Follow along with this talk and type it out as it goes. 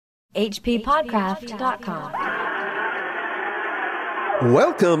HPPodcraft.com.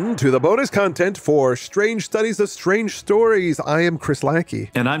 Welcome to the bonus content for Strange Studies of Strange Stories. I am Chris Lackey.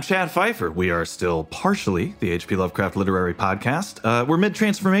 And I'm Chad Pfeiffer. We are still partially the H.P. Lovecraft Literary Podcast. We're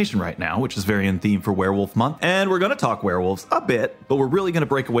mid-transformation right now, which is very in theme for Werewolf Month. And we're going to talk werewolves a bit, but we're really going to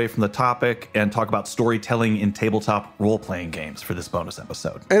break away from the topic and talk about storytelling in tabletop role-playing games for this bonus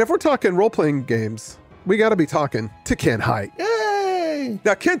episode. And if we're talking role-playing games, we got to be talking to Ken Hite. Yay!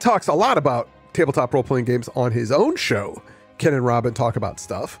 Now, Ken talks a lot about tabletop role-playing games on his own show. Ken and Robin talk about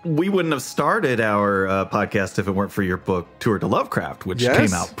stuff. We wouldn't have started our podcast if it weren't for your book, Tour to Lovecraft, which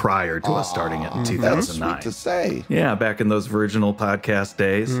came out prior to us starting it in 2009. That's sweet to say. Yeah, back in those virginal podcast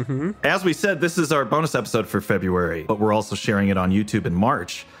days. As we said, this is our bonus episode for February, but we're also sharing it on YouTube in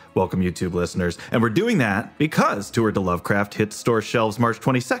March. Welcome, YouTube listeners. And we're doing that because Tour to Lovecraft hits store shelves March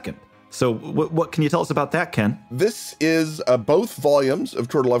 22nd. So what can you tell us about that, Ken? This is both volumes of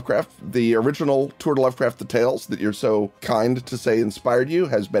Tour to Lovecraft. The original Tour to Lovecraft, The Tales, that you're so kind to say inspired you,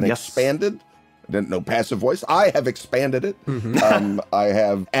 has been expanded. No passive voice. I have expanded it. I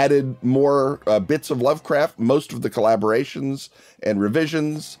have added more bits of Lovecraft, most of the collaborations and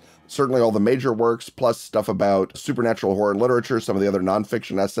revisions, certainly all the major works, plus stuff about supernatural horror literature, some of the other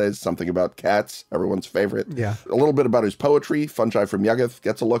nonfiction essays, something about cats, everyone's favorite. Yeah. A little bit about his poetry, Fungi from Yuggoth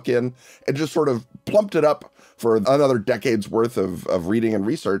gets a look in, and just sort of plumped it up for another decade's worth of reading and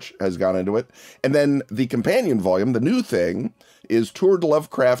research has gone into it. And then the companion volume, the new thing, is Tour to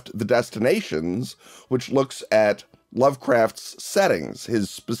Lovecraft, The Destinations, which looks at Lovecraft's settings, his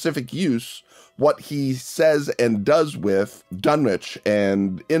specific use, what he says and does with Dunwich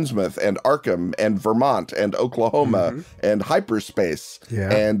and Innsmouth and Arkham and Vermont and Oklahoma and hyperspace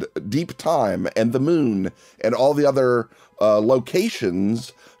and deep time and the moon and all the other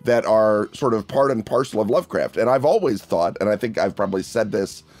locations that are sort of part and parcel of Lovecraft. And I've always thought, and I think I've probably said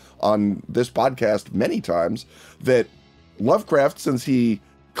this on this podcast many times, that Lovecraft, since he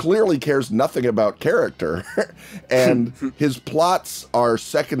clearly cares nothing about character and his plots are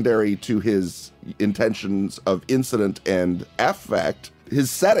secondary to his intentions of incident and affect, his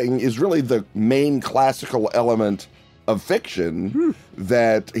setting is really the main classical element of fiction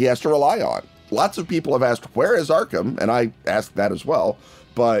that he has to rely on. Lots of people have asked, where is Arkham? And I asked that as well,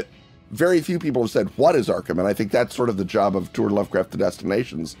 but very few people have said, what is Arkham? And I think that's sort of the job of Tour to Lovecraft, The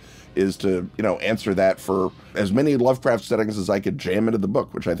Destinations, is to, answer that for as many Lovecraft settings as I could jam into the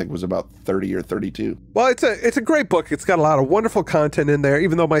book, which I think was about 30 or 32. Well, it's a great book. It's got a lot of wonderful content in there,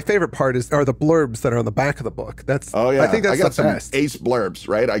 even though my favorite part are the blurbs that are on the back of the book. I think that's I got the best. Some ace blurbs,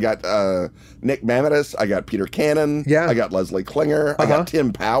 right? I got Nick Mamadis, I got Peter Cannon, I got Leslie Klinger, I got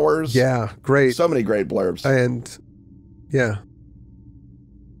Tim Powers. Yeah, great. So many great blurbs.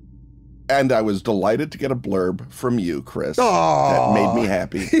 And I was delighted to get a blurb from you, Chris. That made me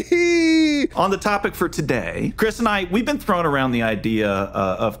happy. On the topic for today, Chris and I, we've been throwing around the idea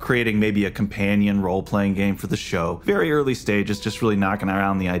of creating maybe a companion role-playing game for the show. Very early stages, just really knocking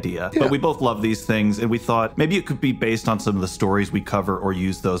around the idea. Yeah. But we both love these things, and we thought maybe it could be based on some of the stories we cover or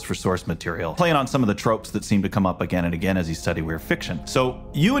use those for source material, playing on some of the tropes that seem to come up again and again as you study weird fiction. So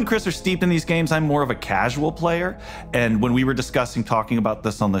you and Chris are steeped in these games. I'm more of a casual player, and when we were talking about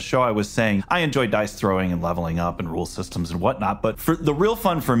this on the show, I was saying I enjoy dice throwing and leveling up and rule systems and whatnot, but for the real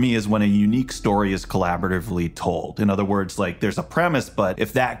fun for me is when a unique story is collaboratively told. In other words, like there's a premise, but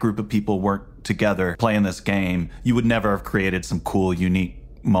if that group of people weren't together playing this game, you would never have created some cool, unique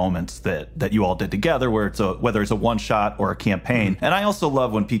moments that you all did together, where whether it's a one shot or a campaign. And I also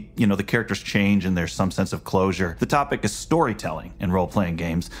love when the characters change and there's some sense of closure. The topic is storytelling in role-playing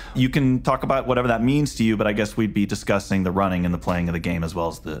games. You can talk about whatever that means to you, but I guess we'd be discussing the running and the playing of the game as well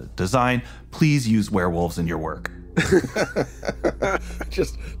as the design. Please use werewolves in your work.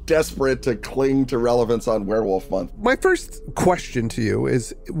 Just desperate to cling to relevance on Werewolf Month. My first question to you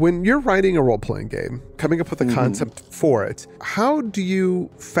is, when you're writing a role-playing game, coming up with a concept for it, how do you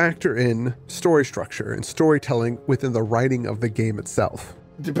factor in story structure and storytelling within the writing of the game itself?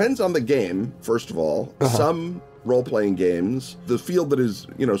 Depends on the game, first of all. Some role-playing games, the field that is,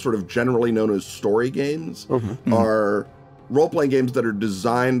 sort of generally known as story games, are role-playing games that are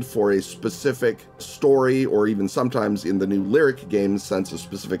designed for a specific story, or even sometimes in the new lyric games sense, a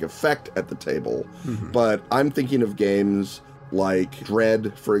specific effect at the table. But I'm thinking of games like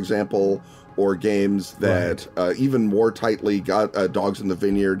Dread, for example, or games that even more tightly got Dogs in the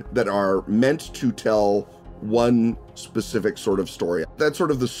Vineyard, that are meant to tell one specific sort of story. That's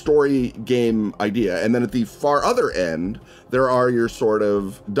sort of the story game idea. And then at the far other end, there are your sort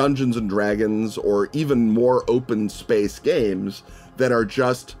of Dungeons and Dragons or even more open space games that are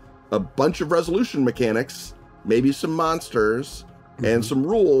just a bunch of resolution mechanics, maybe some monsters, and some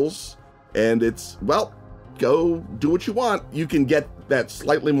rules, and it's, well, go do what you want. You can get that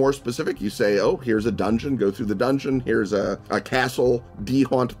slightly more specific. You say, oh, here's a dungeon, go through the dungeon. Here's a castle,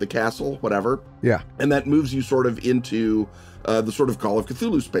 de-haunt the castle, whatever. Yeah. And that moves you sort of into the sort of Call of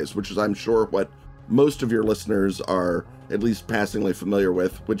Cthulhu space, which is, I'm sure, what most of your listeners are at least passingly familiar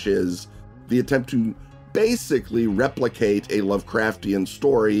with, which is the attempt to basically replicate a Lovecraftian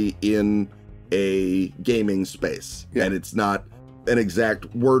story in a gaming space. Yeah. And it's not an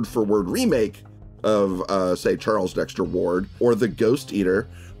exact word-for-word remake of, say, Charles Dexter Ward or The Ghost Eater,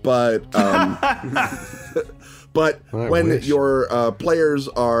 but when your players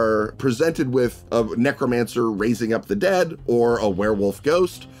are presented with a necromancer raising up the dead or a werewolf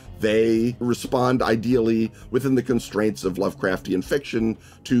ghost, they respond ideally within the constraints of Lovecraftian fiction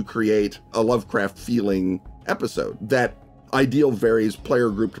to create a Lovecraft feeling episode. That ideal varies player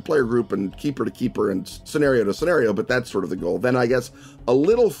group to player group and keeper to keeper and scenario to scenario, but that's sort of the goal. Then I guess a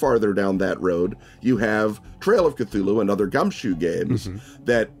little farther down that road, you have Trail of Cthulhu and other Gumshoe games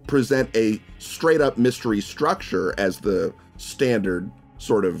that present a straight up mystery structure as the standard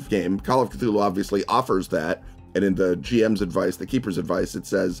sort of game. Call of Cthulhu obviously offers that. And in the GM's advice, the keeper's advice, it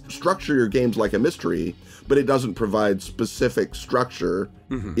says, structure your games like a mystery, but it doesn't provide specific structure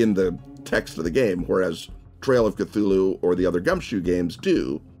in the text of the game, whereas Trail of Cthulhu or the other Gumshoe games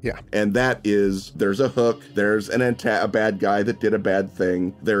do. Yeah. And that is, there's a hook, there's a bad guy that did a bad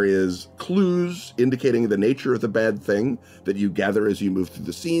thing, there is clues indicating the nature of the bad thing that you gather as you move through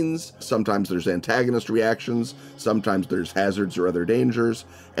the scenes. Sometimes there's antagonist reactions, sometimes there's hazards or other dangers,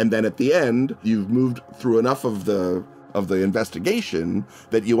 and then at the end, you've moved through enough of the investigation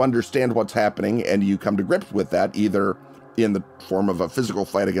that you understand what's happening and you come to grips with that, either in the form of a physical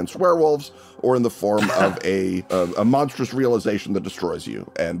fight against werewolves or in the form of a monstrous realization that destroys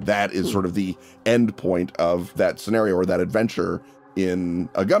you. And that is sort of the end point of that scenario or that adventure in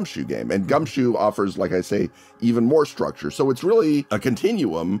a Gumshoe game. And Gumshoe offers, like I say, even more structure. So it's really a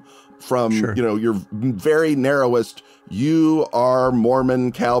continuum from, you know, your very narrowest, you are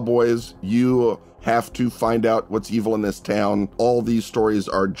Mormon cowboys, you have to find out what's evil in this town. All these stories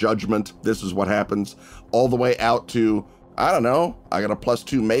are judgment. This is what happens. All the way out to, I don't know, I got a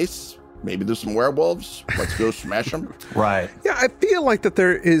 +2 mace. Maybe there's some werewolves. Let's go smash them. Right. Yeah, I feel like that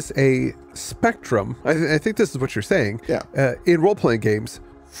there is a spectrum. I think this is what you're saying. Yeah. In role-playing games,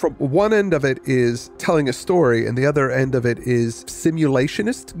 from one end of it is telling a story, and the other end of it is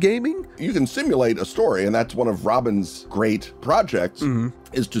simulationist gaming. You can simulate a story, and that's one of Robin's great projects,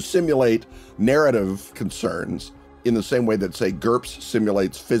 is to simulate narrative concerns in the same way that, say, GURPS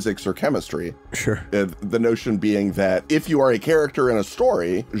simulates physics or chemistry. Sure. The notion being that if you are a character in a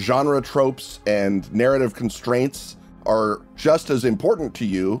story, genre tropes and narrative constraints are just as important to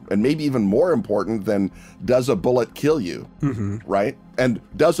you, and maybe even more important than does a bullet kill you, right? And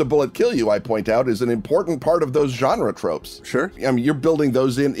does a bullet kill you, I point out, is an important part of those genre tropes. Sure. I mean, you're building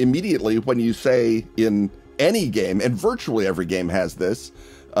those in immediately when you say in any game, and virtually every game has this,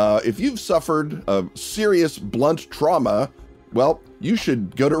 if you've suffered a serious blunt trauma, well, you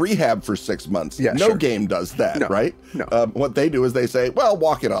should go to rehab for 6 months. Yeah, no game does that, right? No. What they do is they say, well,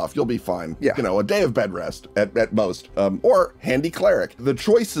 walk it off. You'll be fine. Yeah. You know, a day of bed rest at most. Or handy cleric. The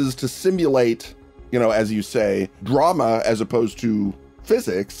choices to simulate, you know, as you say, drama as opposed to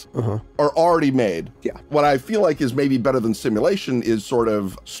physics are already made. Yeah. What I feel like is maybe better than simulation is sort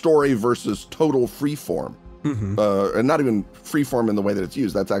of story versus total freeform. And not even freeform in the way that it's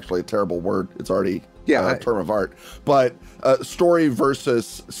used. That's actually a terrible word. It's already a term of art. But story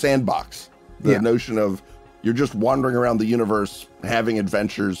versus sandbox. The notion of you're just wandering around the universe, having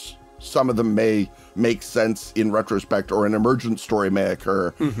adventures. Some of them may make sense in retrospect, or an emergent story may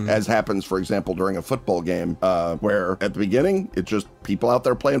occur, as happens, for example, during a football game, where at the beginning, it's just people out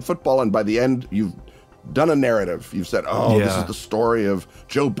there playing football, and by the end, you've done a narrative. You've said, this is the story of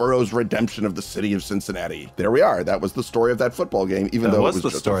Joe Burrow's redemption of the city of Cincinnati. There we are. That was the story of that football game, even though it was the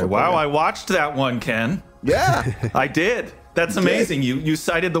just story. Wow, I watched that one, Ken. Yeah. I did. That's amazing. You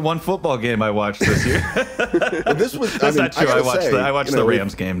cited the one football game I watched this year. Well, this was, That's not true. I watched the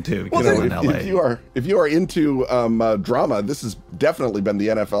Rams game too. Well, in LA. If you are into drama, this has definitely been the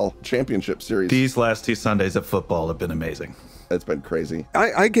NFL championship series. These last 2 Sundays of football have been amazing. It's been crazy.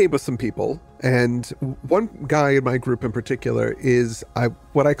 I game with some people, and one guy in my group in particular is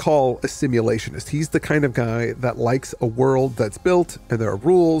what I call a simulationist. He's the kind of guy that likes a world that's built, and there are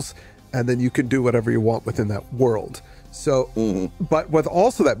rules, and then you can do whatever you want within that world. So, but what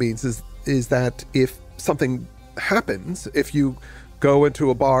also that means is that if something happens, if you go into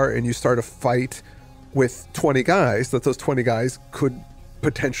a bar and you start a fight with 20 guys, that those 20 guys could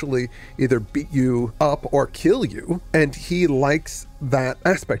potentially either beat you up or kill you. And he likes that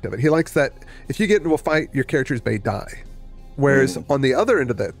aspect of it. He likes that if you get into a fight, your characters may die. Whereas on the other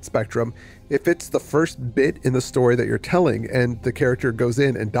end of the spectrum, if it's the first bit in the story that you're telling and the character goes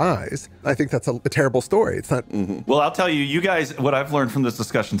in and dies, I think that's a terrible story. It's not. Well, I'll tell you guys, what I've learned from this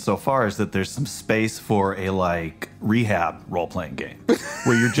discussion so far is that there's some space for a like rehab role-playing game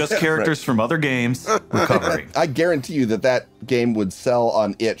where you're just characters from other games recovering. I guarantee you that game would sell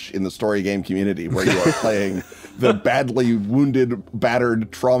on itch in the story game community, where you are playing the badly wounded,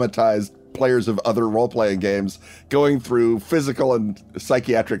 battered, traumatized players of other role-playing games going through physical and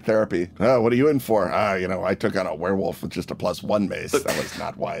psychiatric therapy. Oh, what are you in for? I took on a werewolf with just a +1 mace. That was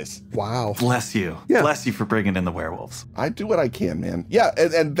not wise. Wow. Bless you. Yeah. Bless you for bringing in the werewolves. I do what I can, man. Yeah,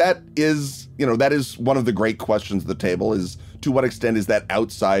 and that is, that is one of the great questions at the table, is to what extent is that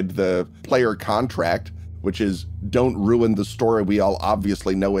outside the player contract, which is don't ruin the story we all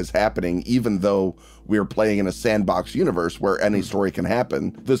obviously know is happening, even though we're playing in a sandbox universe where any story can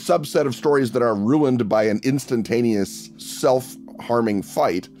happen. The subset of stories that are ruined by an instantaneous self-harming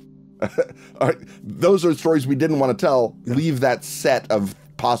fight, those are stories we didn't want to tell. Leave that set of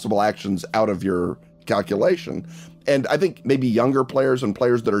possible actions out of your calculation. And I think maybe younger players and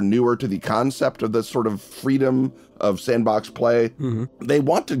players that are newer to the concept of this sort of freedom of sandbox play, they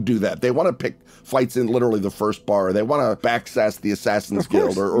want to do that. They want to pick fights in literally the first bar. They want to backsass the Assassin's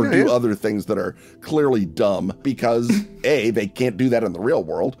Guild or do other things that are clearly dumb because A, they can't do that in the real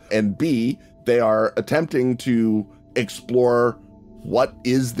world, and B, they are attempting to explore what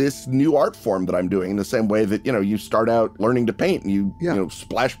is this new art form that I'm doing, in the same way that, you start out learning to paint and you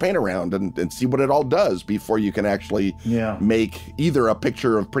splash paint around and see what it all does before you can actually make either a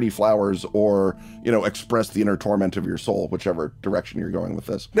picture of pretty flowers or, express the inner torment of your soul, whichever direction you're going with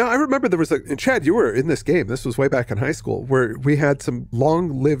this. Now, I remember there was and Chad, you were in this game. This was way back in high school, where we had some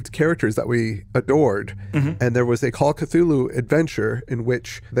long-lived characters that we adored. And there was a Call of Cthulhu adventure in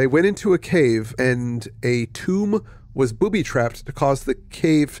which they went into a cave and a tomb was booby-trapped to cause the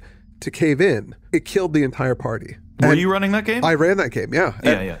cave to cave in. It killed the entire party. Were you running that game? I ran that game, yeah.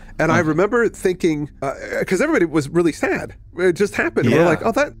 And I remember thinking, because everybody was really sad. It just happened. Yeah. We're like,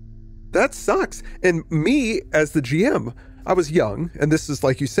 oh, that sucks. And me, as the GM, I was young, and this is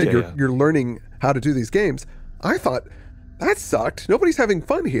like you said, you're learning how to do these games. I thought, that sucked. Nobody's having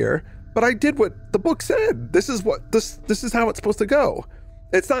fun here. But I did what the book said. This is how it's supposed to go.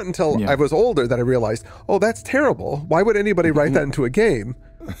 It's not until I was older that I realized, oh, that's terrible. Why would anybody write that into a game?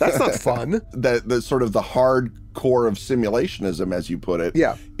 That's not fun. The sort of the hard core of simulationism, as you put it,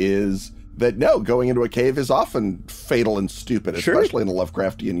 is that going into a cave is often fatal and stupid, especially in the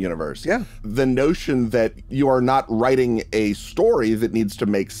Lovecraftian universe. Yeah. The notion that you are not writing a story that needs to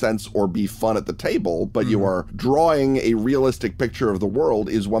make sense or be fun at the table, but you are drawing a realistic picture of the world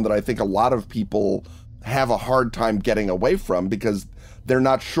is one that I think a lot of people have a hard time getting away from because they're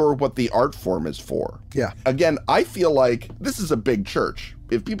not sure what the art form is for. Yeah. Again, I feel like this is a big church.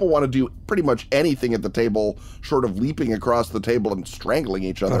 If people want to do pretty much anything at the table, short of leaping across the table and strangling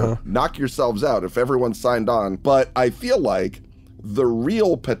each other, knock yourselves out if everyone's signed on. But I feel like the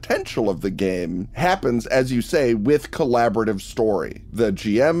real potential of the game happens, as you say, with collaborative story. The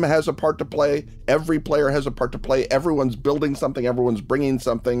GM has a part to play. Every player has a part to play. Everyone's building something. Everyone's bringing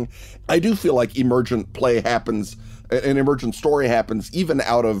something. I do feel like emergent play happens, an emergent story happens even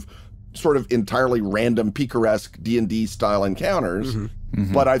out of sort of entirely random picaresque D&D style encounters.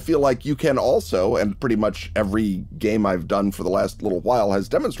 But I feel like you can also, and pretty much every game I've done for the last little while has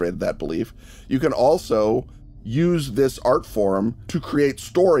demonstrated that belief, you can also use this art form to create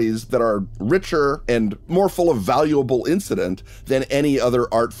stories that are richer and more full of valuable incident than any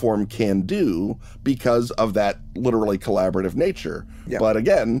other art form can do because of that literally collaborative nature. But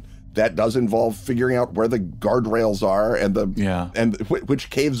again, that does involve figuring out where the guardrails are and which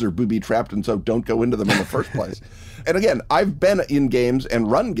caves are booby-trapped, and so don't go into them in the first place. And again, I've been in games and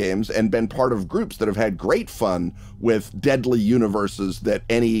run games and been part of groups that have had great fun with deadly universes that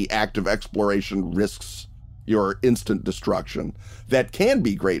any act of exploration risks your instant destruction. That can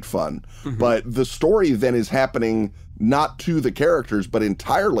be great fun, but the story then is happening not to the characters, but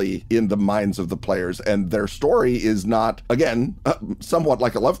entirely in the minds of the players. And their story is not, again, somewhat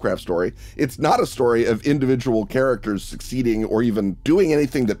like a Lovecraft story. It's not a story of individual characters succeeding or even doing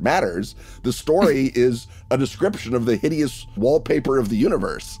anything that matters. The story is a description of the hideous wallpaper of the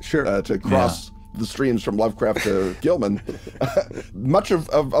universe. To cross the streams from Lovecraft to Gilman. Much of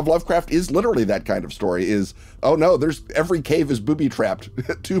Lovecraft is literally that kind of story, is, oh no, every cave is booby-trapped.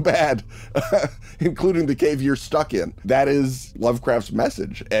 Too bad. Including the cave you're stuck in. That is Lovecraft's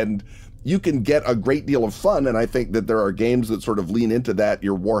message. And you can get a great deal of fun, and I think that there are games that sort of lean into that,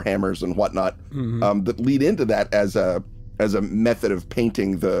 your Warhammers and whatnot, that lead into that as a method of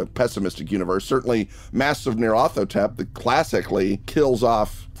painting the pessimistic universe. Certainly, Masks of Nyarlathotep, that classically kills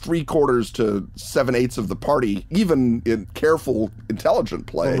off 3/4 to 7/8 of the party, even in careful, intelligent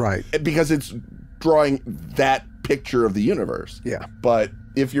play, right? Because it's drawing that picture of the universe. Yeah. But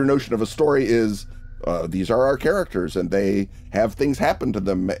if your notion of a story is these are our characters and they have things happen to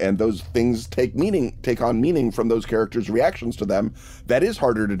them and those things take on meaning from those characters' reactions to them, that is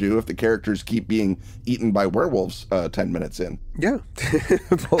harder to do if the characters keep being eaten by werewolves 10 minutes in. Yeah.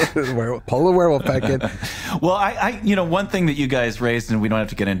 Pull the werewolf back in. Well, I one thing that you guys raised, and we don't have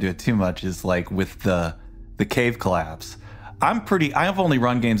to get into it too much, is like with the cave collapse. I've only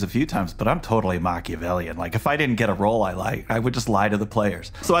run games a few times, but I'm totally Machiavellian. Like, if I didn't get a role I like, I would just lie to the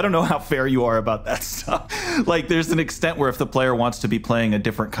players. So I don't know how fair you are about that stuff. Like, there's an extent where if the player wants to be playing a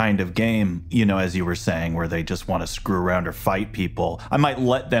different kind of game, as you were saying, where they just want to screw around or fight people, I might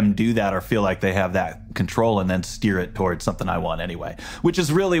let them do that or feel like they have that control and then steer it towards something I want anyway. Which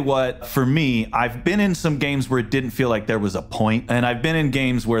is really what, for me, I've been in some games where it didn't feel like there was a point, and I've been in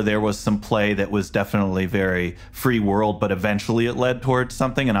games where there was some play that was definitely very free world, but eventually it led towards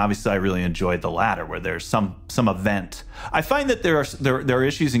something, and obviously I really enjoyed the latter, where there's some event. I find that there are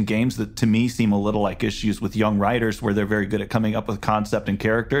issues in games that to me seem a little like issues with young writers, where they're very good at coming up with concept and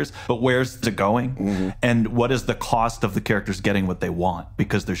characters, but where's it going? And what is the cost of the characters getting what they want?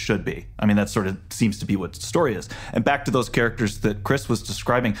 Because there should be. I mean, that sort of seems to be what the story is. And back to those characters that Chris was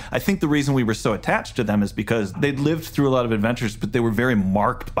describing, I think the reason we were so attached to them is because they'd lived through a lot of adventures, but they were very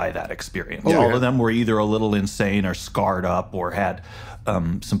marked by that experience. All of them were either a little insane or scarred up or had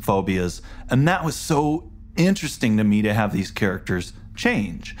some phobias. And that was so interesting to me, to have these characters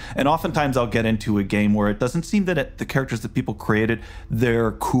change. And oftentimes I'll get into a game where it doesn't seem that the characters that people created,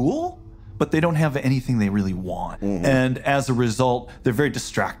 they're cool, but they don't have anything they really want. And as a result, they're very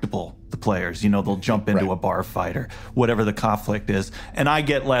distractible, the players. They'll jump into a bar fight or whatever the conflict is, and I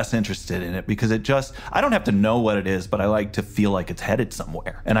get less interested in it because I don't have to know what it is, but I like to feel like it's headed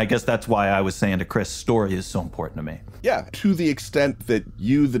somewhere. And I guess that's why I was saying to Chris, story is so important to me. Yeah, to the extent that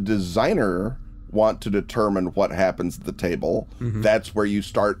you, the designer, want to determine what happens at the table, that's where you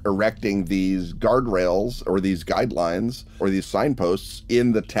start erecting these guardrails or these guidelines or these signposts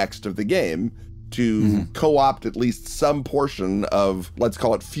in the text of the game to co-opt at least some portion of, let's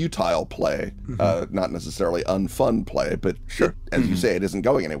call it futile play, not necessarily unfun play, but as you say, it isn't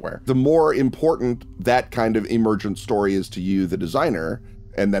going anywhere. The more important that kind of emergent story is to you, the designer,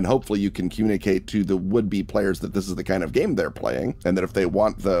 and then hopefully you can communicate to the would-be players that this is the kind of game they're playing, and that if they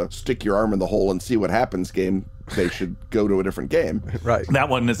want the stick your arm in the hole and see what happens game, they should go to a different game. Right. That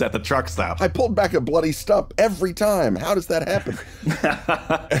one is at the truck stop. I pulled back a bloody stump every time. How does that happen?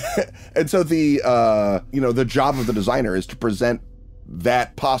 And so the job of the designer is to present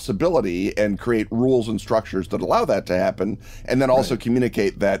that possibility and create rules and structures that allow that to happen, and then also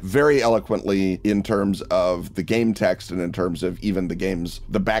communicate that very eloquently in terms of the game text and in terms of even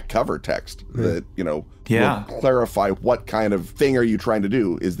the back cover text that will clarify what kind of thing are you trying to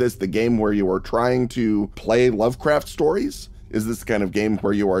do. Is this the game where you are trying to play Lovecraft stories? Is this the kind of game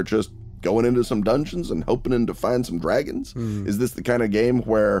where you are just going into some dungeons and hoping to find some dragons? Is this the kind of game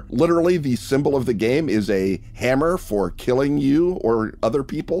where literally the symbol of the game is a hammer for killing you or other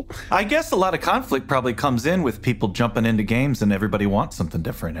people? I guess a lot of conflict probably comes in with people jumping into games and everybody wants something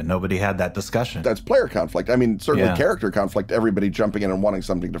different, and nobody had that discussion. That's player conflict. I mean, certainly character conflict, everybody jumping in and wanting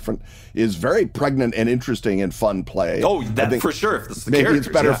something different, is very pregnant and interesting and fun play. Oh, that for sure. If this is the maybe it's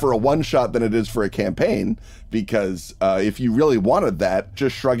better for a one-shot than it is for a campaign, because if you really wanted that,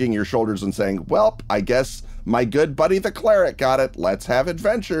 just shrugging your shoulders and saying, well, I guess my good buddy the cleric got it, let's have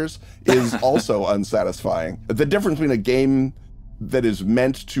adventures, is also unsatisfying. The difference between a game that is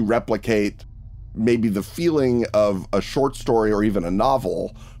meant to replicate maybe the feeling of a short story or even a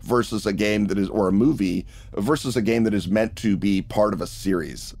novel versus a game that is, or a movie, versus a game that is meant to be part of a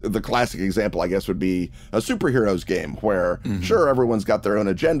series. The classic example, I guess, would be a superheroes game where, sure, everyone's got their own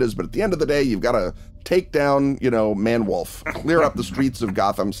agendas, but at the end of the day, you've got to take down, Man-Wolf, clear up the streets of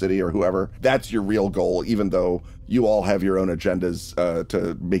Gotham City or whoever. That's your real goal, even though you all have your own agendas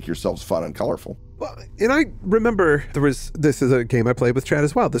to make yourselves fun and colorful. Well, and I remember this is a game I played with Chad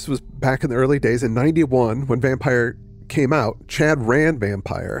as well. This was back in the early days in 91 when Vampire came out. Chad ran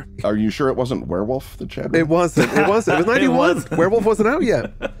Vampire. Are you sure it wasn't Werewolf that Chad ran? It wasn't. It was 91. Werewolf wasn't out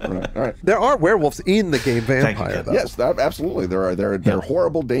yet. All right. There are werewolves in the game Vampire, though. Yes, absolutely. They're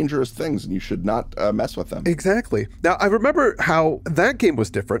horrible, dangerous things, and you should not mess with them. Exactly. Now, I remember how that game was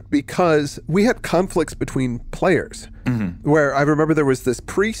different because we had conflicts between players, where I remember there was this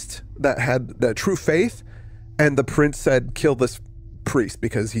priest that had the true faith, and the prince said, kill this priest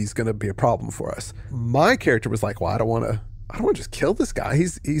because he's going to be a problem for us. My character was like, well, I don't want to just kill this guy.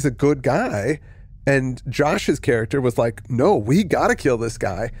 He's a good guy. And Josh's character was like, no, we got to kill this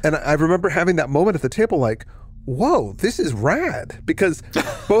guy. And I remember having that moment at the table like, whoa, this is rad, because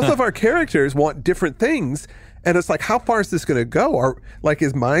both of our characters want different things. And it's like, how far is this going to go?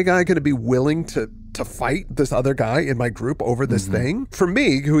 Is my guy going to be willing to fight this other guy in my group over this thing? For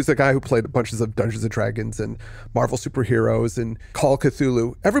me, who's a guy who played bunches of Dungeons and Dragons and Marvel superheroes and Call of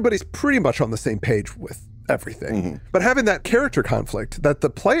Cthulhu, everybody's pretty much on the same page with everything. But having that character conflict that the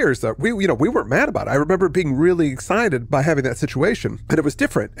players that we weren't mad about. I remember being really excited by having that situation, and it was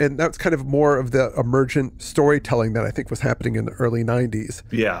different. And that's kind of more of the emergent storytelling that I think was happening in the early 90s.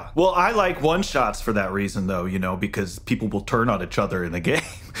 Yeah. Well, I like one-shots for that reason, though, because people will turn on each other in the game.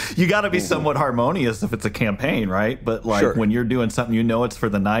 You got to be somewhat harmonious if it's a campaign, right? But when you're doing something, it's for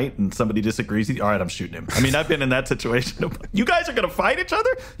the night and somebody disagrees with you, all right, I'm shooting him. I mean, I've been in that situation. You guys are going to fight each other?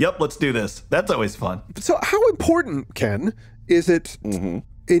 Yep, let's do this. That's always fun. So how important, Ken, is it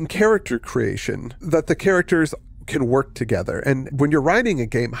in character creation that the characters can work together? And when you're writing a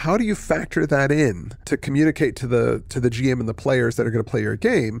game, how do you factor that in to communicate to the GM and the players that are going to play your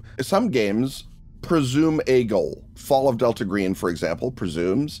game? Some games presume a goal. Fall of Delta Green, for example,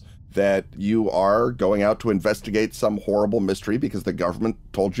 presumes that you are going out to investigate some horrible mystery because the government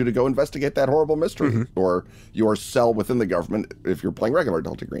told you to go investigate that horrible mystery, or your cell within the government if you're playing regular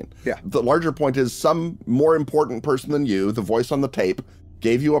Delta Green. Yeah. The larger point is some more important person than you, the voice on the tape,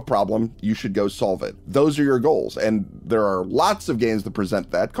 gave you a problem, you should go solve it. Those are your goals. And there are lots of games that present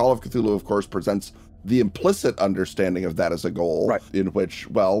that. Call of Cthulhu, of course, presents the implicit understanding of that as a goal, in which,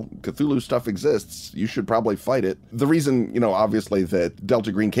 well, Cthulhu stuff exists. You should probably fight it. The reason, obviously that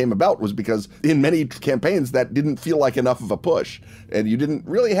Delta Green came about was because in many campaigns that didn't feel like enough of a push. And you didn't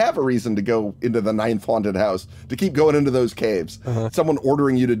really have a reason to go into the 9th haunted house, to keep going into those caves. Someone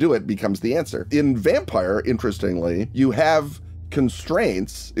ordering you to do it becomes the answer. In Vampire, interestingly, you have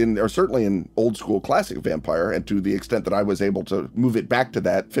constraints or certainly in old school classic Vampire, and to the extent that I was able to move it back to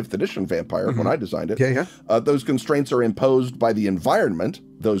that 5th edition Vampire when I designed it. Those constraints are imposed by the environment.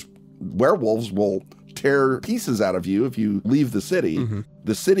 Those werewolves will tear pieces out of you if you leave the city.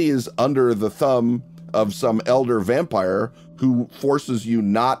 The city is under the thumb of some elder vampire who forces you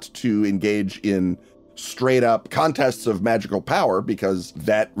not to engage in straight up contests of magical power, because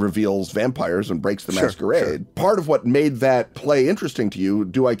that reveals vampires and breaks the masquerade. Part of what made that play interesting to you,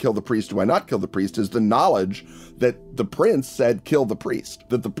 do I kill the priest, do I not kill the priest, is the knowledge that the prince said kill the priest,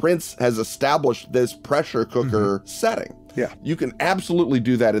 that the prince has established this pressure cooker setting. Yeah. You can absolutely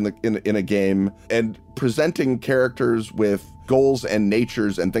do that in a game, and presenting characters with goals and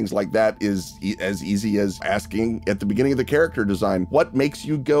natures and things like that is as easy as asking at the beginning of the character design, what makes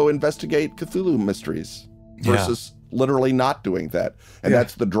you go investigate Cthulhu mysteries versus literally not doing that. And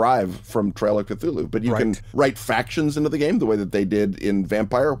that's the drive from Trail of Cthulhu. But you can write factions into the game the way that they did in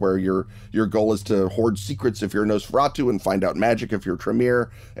Vampire, where your goal is to hoard secrets if you're Nosferatu, and find out magic if you're Tremere,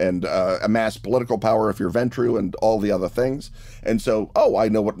 and amass political power if you're Ventru, and all the other things. And so, I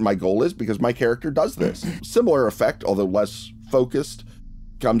know what my goal is because my character does this. Similar effect, although less focused,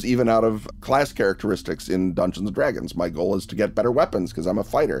 comes even out of class characteristics in Dungeons & Dragons. My goal is to get better weapons because I'm a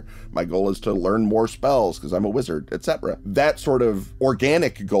fighter. My goal is to learn more spells because I'm a wizard, etc. That sort of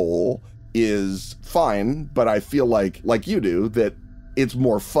organic goal is fine, but I feel like you do, that it's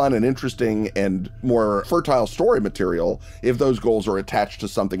more fun and interesting and more fertile story material if those goals are attached to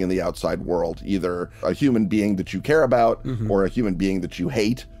something in the outside world, either a human being that you care about or a human being that you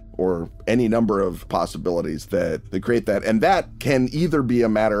hate, or any number of possibilities that create that. And that can either be a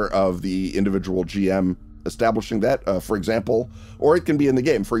matter of the individual GM establishing that, for example, or it can be in the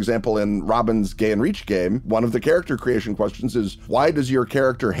game. For example, in Robin's Gay and Reach game, one of the character creation questions is, why does your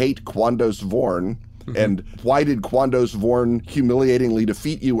character hate Quandos Vorn? And why did Quandos Vorn humiliatingly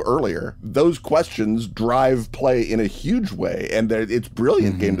defeat you earlier? Those questions drive play in a huge way, and it's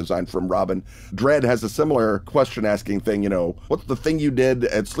brilliant game design from Robin. Dread has a similar question-asking thing, what's the thing you did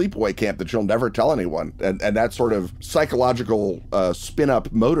at Sleepaway Camp that you'll never tell anyone? And that sort of psychological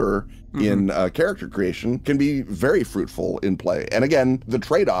spin-up motor in character creation can be very fruitful in play. And again, the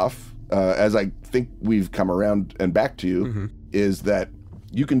trade-off, as I think we've come around and back to you, is that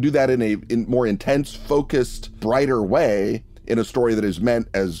you can do that in a more intense, focused, brighter way in a story that is meant,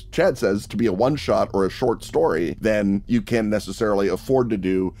 as Chad says, to be a one-shot or a short story than you can necessarily afford to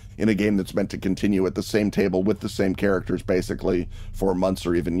do in a game that's meant to continue at the same table with the same characters basically for months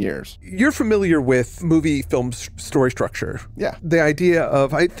or even years. You're familiar with movie film story structure. Yeah. The idea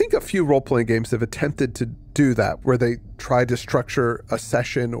of, I think a few role-playing games have attempted to do that, where they try to structure a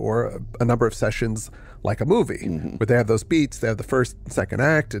session or a number of sessions like a movie, where they have those beats, they have the first and second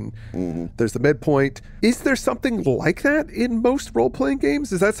act, and there's the midpoint. Is there something like that in most role-playing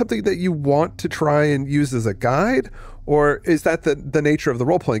games? Is that something that you want to try and use as a guide? Or is that the nature of the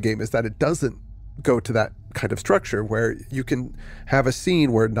role-playing game, is that it doesn't go to that kind of structure where you can have a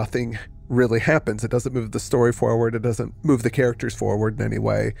scene where nothing really happens? It doesn't move the story forward. It doesn't move the characters forward in any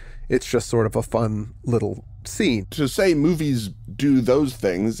way. It's just sort of a fun little scene. To say movies do those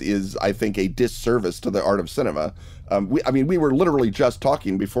things is, I think, a disservice to the art of cinema. We were literally just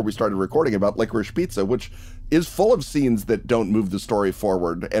talking before we started recording about Licorice Pizza, which is full of scenes that don't move the story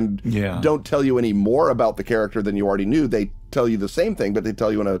forward and don't tell you any more about the character than you already knew. They tell you the same thing, but they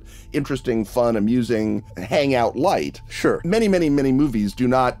tell you in an interesting, fun, amusing, hangout light. Sure. Many, many, many movies do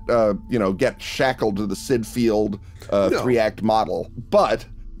not, get shackled to the Sid Field 3-act model, but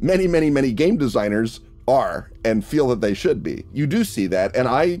many, many, many game designers are and feel that they should be. You do see that, and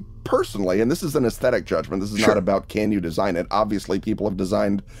I personally, and this is an aesthetic judgment, this is not about can you design it. Obviously, people have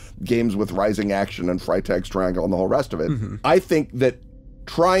designed games with rising action and Freytag's Triangle and the whole rest of it. I think that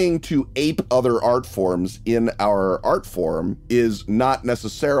trying to ape other art forms in our art form is not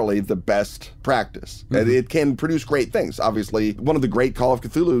necessarily the best practice. And it can produce great things. Obviously, one of the great Call of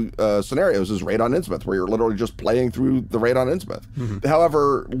Cthulhu scenarios is Raid on Innsmouth, where you're literally just playing through the Raid on Innsmouth.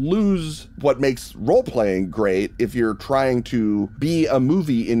 However, lose what makes role-playing great if you're trying to be a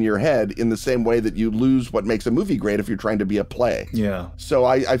movie in your head in the same way that you lose what makes a movie great if you're trying to be a play. Yeah. So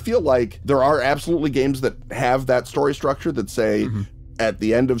I feel like there are absolutely games that have that story structure that say, at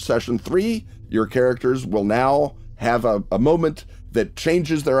the end of session 3, your characters will now have a moment that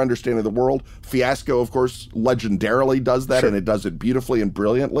changes their understanding of the world. Fiasco, of course, legendarily does that, and it does it beautifully and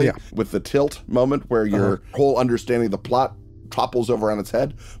brilliantly with the tilt moment where your whole understanding of the plot topples over on its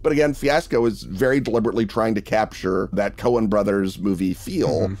head. But again, Fiasco is very deliberately trying to capture that Coen Brothers movie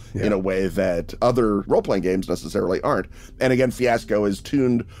feel in a way that other role-playing games necessarily aren't. And again, Fiasco is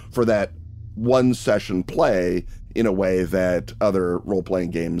tuned for that one-session play in a way that other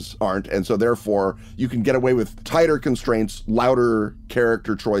role-playing games aren't. And so therefore, you can get away with tighter constraints, louder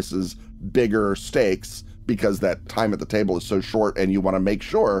character choices, bigger stakes, because that time at the table is so short, and you want to make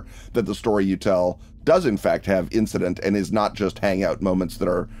sure that the story you tell does in fact have incident and is not just hangout moments that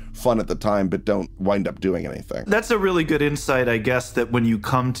are fun at the time but don't wind up doing anything. That's a really good insight, I guess, that when you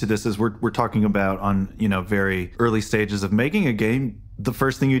come to this, as we're talking about on, very early stages of making a game, the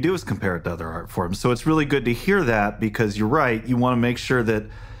first thing you do is compare it to other art forms. So it's really good to hear that, because you're right. You want to make sure that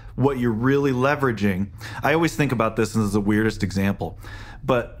what you're really leveraging. I always think about this, and this is the weirdest example,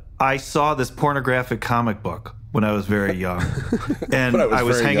 but I saw this pornographic comic book when I was very young. And I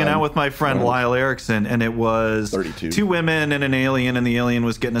was hanging out with my friend Lyle Erickson, and it was 32. 2 women and an alien, and the alien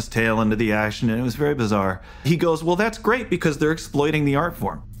was getting his tail into the action, and it was very bizarre. He goes, well, that's great because they're exploiting the art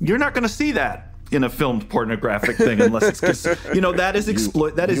form. You're not going to see that in a filmed pornographic thing unless it's just, that is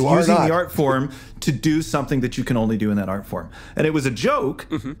using the art form to do something that you can only do in that art form. And it was a joke,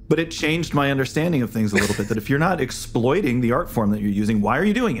 but it changed my understanding of things a little bit, that if you're not exploiting the art form that you're using, why are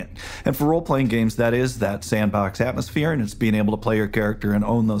you doing it? And for role-playing games, that is that sandbox atmosphere, and it's being able to play your character and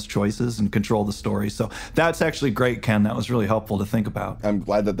own those choices and control the story. So that's actually great, Ken. That was really helpful to think about. I'm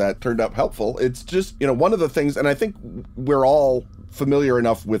glad that turned out helpful. It's just, one of the things, and I think we're all familiar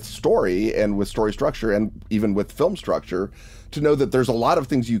enough with story and with story structure and even with film structure to know that there's a lot of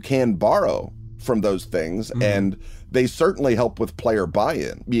things you can borrow from those things, and they certainly help with player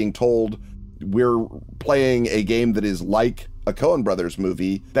buy-in. Being told we're playing a game that is like a Coen Brothers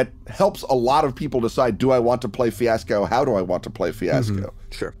movie, that helps a lot of people decide, do I want to play Fiasco? How do I want to play Fiasco?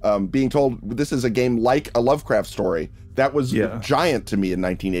 Sure. Being told this is a game like a Lovecraft story, that was giant to me in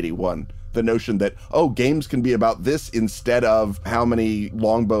 1981. The notion that, games can be about this instead of how many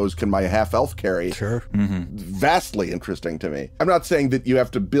longbows can my half-elf carry. Sure. Vastly interesting to me. I'm not saying that you have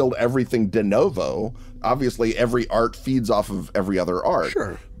to build everything de novo. Obviously, every art feeds off of every other art.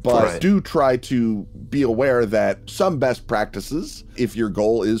 Sure. But do try to be aware that some best practices, if your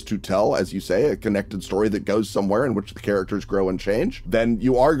goal is to tell, as you say, a connected story that goes somewhere in which the characters grow and change, then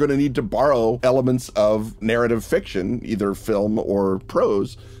you are going to need to borrow elements of narrative fiction, either film or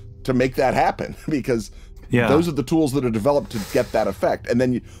prose, to make that happen, because those are the tools that are developed to get that effect. And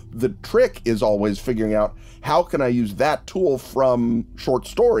then the trick is always figuring out, how can I use that tool from short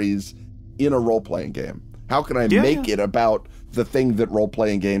stories in a role-playing game? How can I make it about the thing that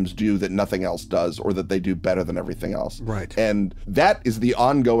role-playing games do that nothing else does, or that they do better than everything else. Right. And that is the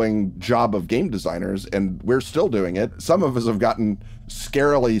ongoing job of game designers, and we're still doing it. Some of us have gotten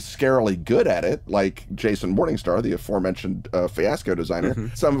scarily good at it, like Jason Morningstar, the aforementioned Fiasco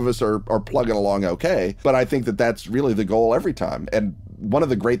designer. Some of us are plugging along okay, but I think that that's really the goal every time. And one of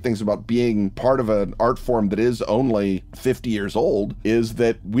the great things about being part of an art form that is only 50 years old is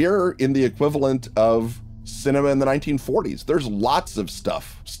that we're in the equivalent of cinema in the 1940s. There's lots of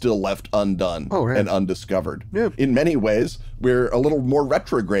stuff still left undone and undiscovered. Yeah. In many ways, we're a little more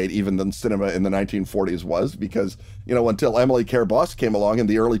retrograde even than cinema in the 1940s was, because, you know, until Emily Care Boss came along in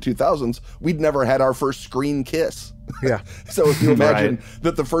the early 2000s, we'd never had our first screen kiss. Yeah. So if you imagine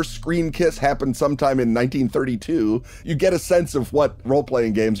that the first screen kiss happened sometime in 1932, you get a sense of what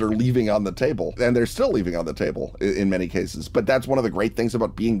role-playing games are leaving on the table. And they're still leaving on the table in many cases. But that's one of the great things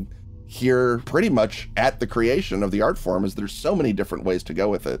about being here pretty much at the creation of the art form, is there's so many different ways to go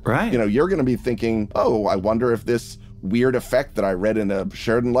with it. Right. You know, you're going to be thinking, oh, I wonder if this weird effect that I read in a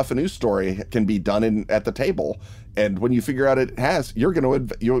Sheridan Le Fanu story can be done at the table. And when you figure out it has,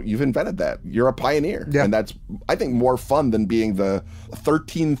 you've invented that. You're a pioneer. Yeah. And that's, I think, more fun than being the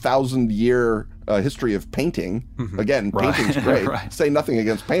 13,000 year history of painting. Again, painting's great. Say nothing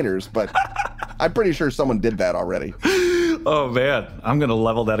against painters, but I'm pretty sure someone did that already. Oh man, I'm gonna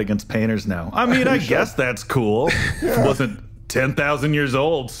level that against painters now. I mean, I guess that's cool. It wasn't 10,000 years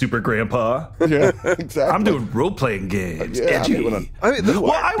old, Super Grandpa. Yeah, exactly. I'm doing role-playing games. Yeah,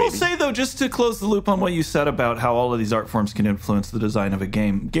 I will say, though, just to close the loop on what you said about how all of these art forms can influence the design of a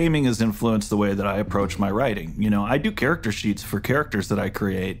game, gaming has influenced the way that I approach my writing. You know, I do character sheets for characters that I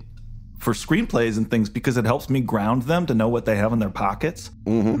create for screenplays and things because it helps me ground them to know what they have in their pockets.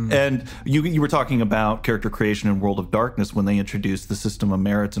 And you were talking about character creation in World of Darkness when they introduced the system of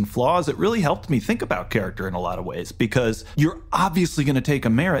merits and flaws. It really helped me think about character in a lot of ways, because you're obviously going to take a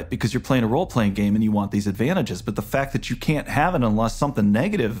merit because you're playing a role-playing game and you want these advantages. But the fact that you can't have it unless something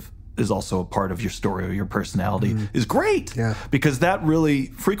negative is also a part of your story or your personality is great. Yeah. Because that really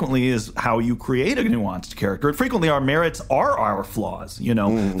frequently is how you create a nuanced character. And frequently our merits are our flaws. You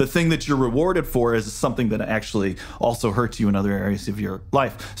know, the thing that you're rewarded for is something that actually also hurts you in other areas of your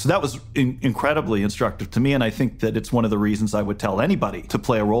life. So that was incredibly instructive to me. And I think that it's one of the reasons I would tell anybody to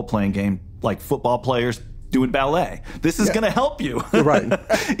play a role-playing game, like football players doing ballet. This is going to help you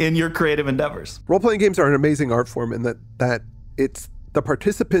in your creative endeavors. Role-playing games are an amazing art form in that it's the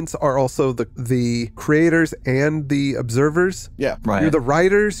participants are also the creators and the observers. Yeah. Right. You're the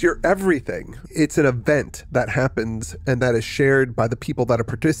writers, you're everything. It's an event that happens and that is shared by the people that are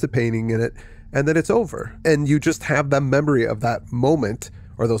participating in it, and then it's over. And you just have the memory of that moment,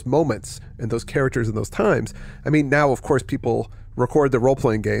 or those moments and those characters and those times. I mean, now, of course, people record their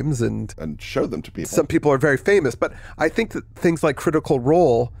role-playing games and show them to people. Some people are very famous, but I think that things like Critical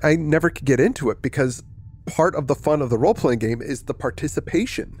Role, I never could get into it because part of the fun of the role-playing game is the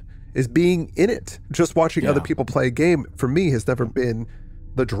participation, is being in it. Just watching other people play a game, for me, has never been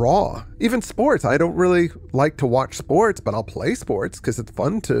the draw. Even sports, I don't really like to watch sports, but I'll play sports because it's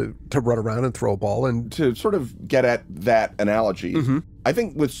fun to run around and throw a ball. And to sort of get at that analogy, I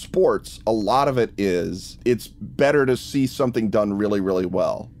think with sports, a lot of it is, it's better to see something done really, really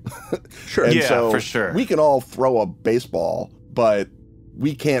well. Sure. And yeah, so for sure. We can all throw a baseball, but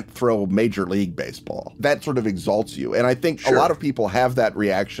we can't throw Major League Baseball. That sort of exalts you. And I think a lot of people have that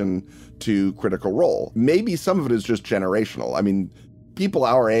reaction to Critical Role. Maybe some of it is just generational. I mean, people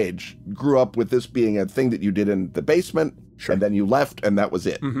our age grew up with this being a thing that you did in the basement, and then you left, and that was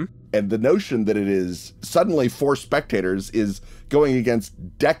it. And the notion that it is suddenly for spectators is going against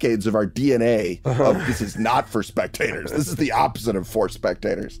decades of our DNA of this is not for spectators. This is the opposite of for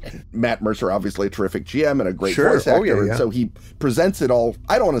spectators. Matt Mercer, obviously a terrific GM and a great voice actor. And so he presents it all.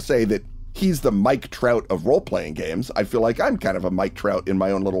 I don't want to say that he's the Mike Trout of role-playing games. I feel like I'm kind of a Mike Trout in my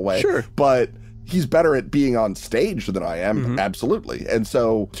own little way. But he's better at being on stage than I am, absolutely. And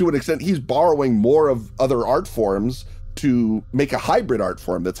so to an extent, he's borrowing more of other art forms to make a hybrid art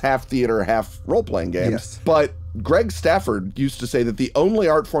form that's half theater, half role-playing games. But Greg Stafford used to say that the only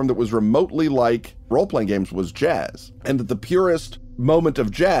art form that was remotely like role-playing games was jazz, and that the purest moment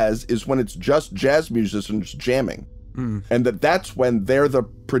of jazz is when it's just jazz musicians jamming. And that's when they're the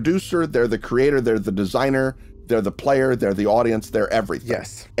producer, they're the creator, they're the designer, they're the player, they're the audience, they're everything.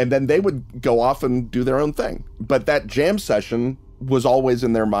 And then they would go off and do their own thing. But that jam session was always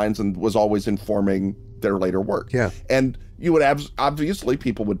in their minds and was always informing their later work. And you would obviously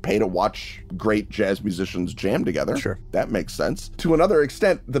people would pay to watch great jazz musicians jam together. That makes sense. To another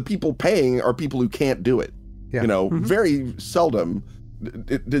extent, the people paying are people who can't do it. You know, very seldom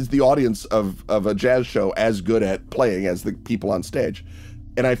is the audience of a jazz show as good at playing as the people on stage?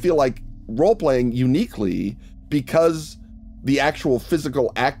 And I feel like role-playing uniquely, because the actual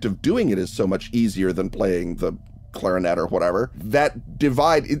physical act of doing it is so much easier than playing the clarinet or whatever, that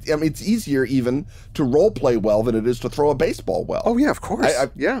divide, it's easier even to role play well than it is to throw a baseball well. Oh yeah, of course.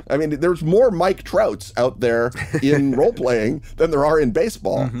 Yeah. I mean, there's more Mike Trouts out there in role playing than there are in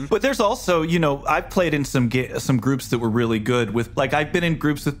baseball. But there's also, I've played in some groups that were really good with, like, I've been in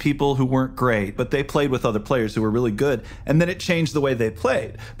groups with people who weren't great, but they played with other players who were really good, and then it changed the way they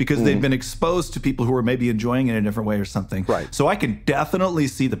played because they'd been exposed to people who were maybe enjoying it in a different way or something. Right. So I can definitely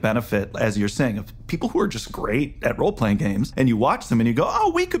see the benefit, as you're saying, of people who are just great at role-playing games, and you watch them and you go, oh,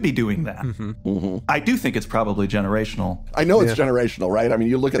 we could be doing that. I do think it's probably generational. I know it's generational, right? I mean,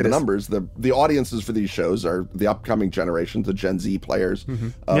 you look at the numbers, the audiences for these shows are the upcoming generations, the Gen Z players.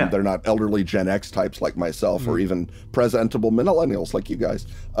 They're not elderly Gen X types like myself or even presentable millennials like you guys.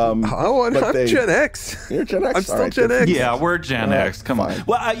 I'm Gen X. You're Gen X? I'm still Gen X. Yeah, we're Gen X. Come on.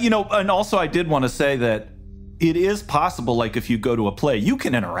 Well, and also I did want to say that it is possible, like if you go to a play, you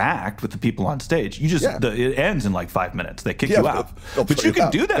can interact with the people on stage. You just, it ends in like 5 minutes. They kick you out. But you can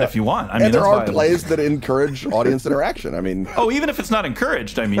do that if you want. I mean, and there are plays that encourage audience interaction. I mean, even if it's not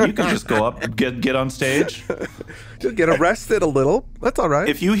encouraged, I mean, you can just go up, get on stage. Just get arrested a little. That's all right.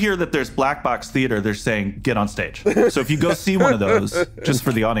 If you hear that there's black box theater, they're saying get on stage. So if you go see one of those, just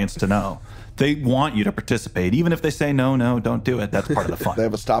for the audience to know, they want you to participate, even if they say, no, don't do it. That's part of the fun. They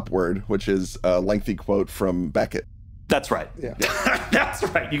have a stop word, which is a lengthy quote from Beckett. That's right. Yeah. That's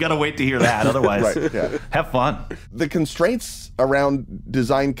right. You got to wait to hear that. Otherwise, have fun. The constraints around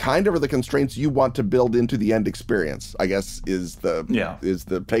design kind of are the constraints you want to build into the end experience, I guess, is the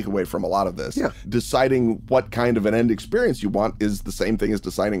takeaway from a lot of this. Yeah. Deciding what kind of an end experience you want is the same thing as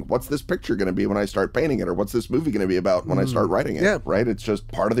deciding what's this picture going to be when I start painting it, or what's this movie going to be about when I start writing it, right? It's just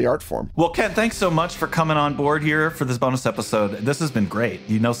part of the art form. Well, Ken, thanks so much for coming on board here for this bonus episode. This has been great.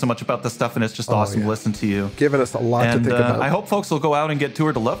 You know so much about this stuff, and it's just awesome to listen to you. Giving us a lot to think about. I hope folks will go out and get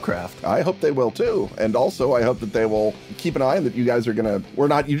toured to Lovecraft. I hope they will too. And also I hope that they will keep an eye on that you guys are we're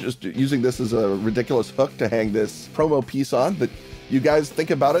not just using this as a ridiculous hook to hang this promo piece on, that you guys think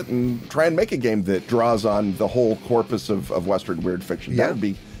about it and try and make a game that draws on the whole corpus of Western weird fiction. That would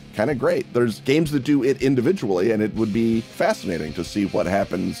be kind of great. There's games that do it individually, and it would be fascinating to see what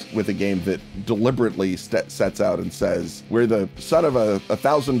happens with a game that deliberately sets out and says, we're the son of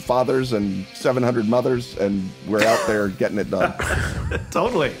 1,000 fathers and 700 mothers, and we're out there getting it done.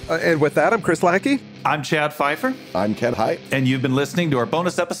 Totally. And with that, I'm Chris Lackey. I'm Chad Pfeiffer. I'm Ken Hite. And you've been listening to our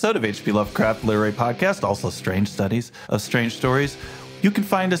bonus episode of HP Lovecraft Literary Podcast, also Strange Studies of Strange Stories. You can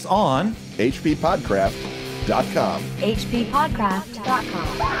find us on hppodcraft.com.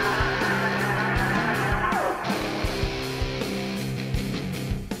 hppodcraft.com.